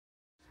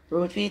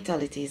Road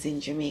fatalities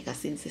in Jamaica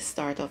since the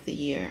start of the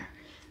year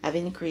have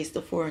increased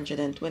to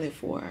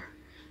 424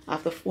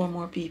 after 4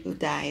 more people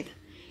died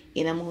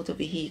in a motor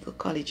vehicle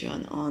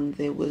collision on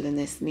the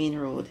Wilderness Main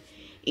Road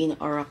in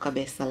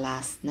Oracabessa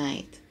last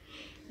night.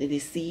 The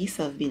deceased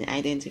have been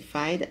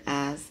identified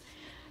as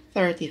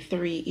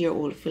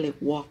 33-year-old Philip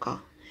Walker,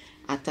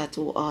 a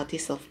tattoo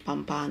artist of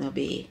Pompano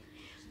Bay,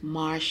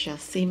 Marsha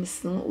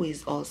Simpson, who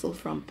is also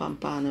from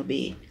Pompano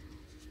Bay,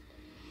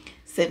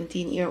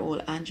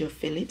 17-year-old Andrew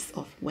Phillips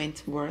of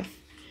Wentworth,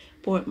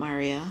 Port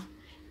Maria,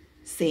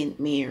 St.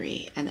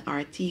 Mary, and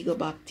Artigo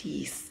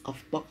Baptiste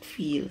of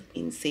Buckfield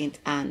in St.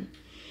 Anne.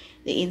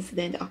 The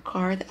incident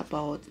occurred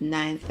about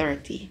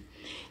 9:30.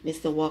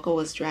 Mr. Walker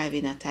was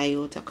driving a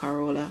Toyota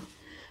Corolla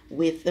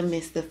with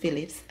Mr.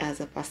 Phillips as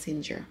a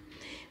passenger.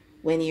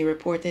 When he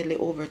reportedly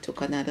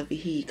overtook another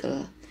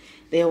vehicle,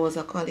 there was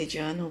a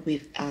collision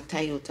with a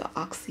Toyota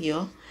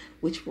Axio,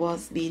 which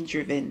was being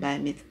driven by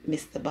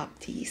Mr.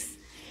 Baptiste.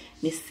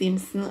 Miss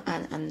Simpson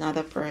and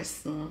another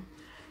person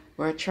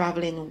were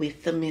traveling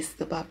with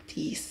Mr.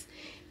 Baptiste.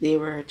 They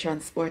were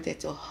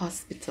transported to a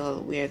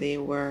hospital where they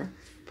were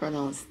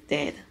pronounced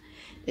dead.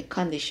 The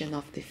condition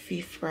of the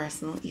 5th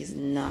person is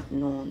not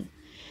known.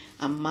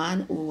 A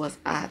man who was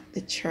at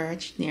the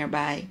church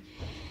nearby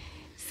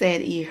said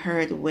he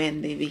heard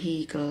when the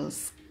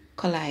vehicles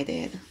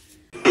collided.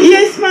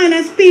 Yes, man,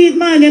 a speed,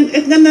 man.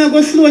 If them not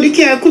go slow, the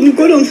car couldn't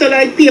go down so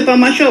like paper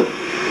mash up.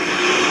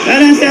 You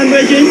understand,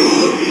 Bridget?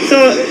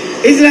 So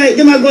it's like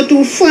them a go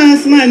too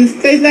fast, man.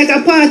 So it's like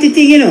a party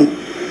thing, you know.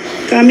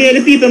 Because me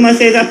the people must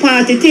say it's a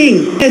party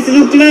thing. It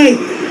look like,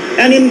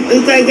 and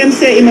it's like them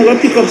say he go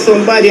pick up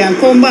somebody and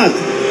come back.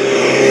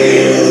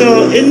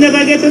 So he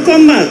never get to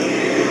come back,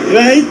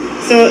 right?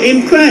 So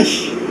him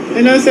crash.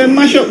 You know, say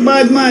mash up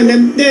bad, man.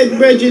 Them dead,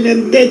 Bridget,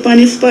 them dead on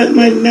the spot,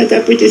 man. Not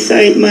a pretty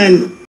sight,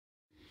 man.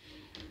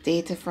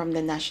 Data from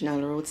the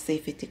National Road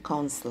Safety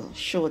Council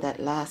show that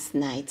last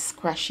night's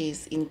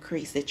crashes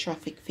increased the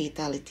traffic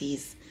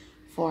fatalities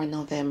for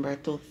November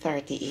to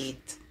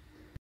 38.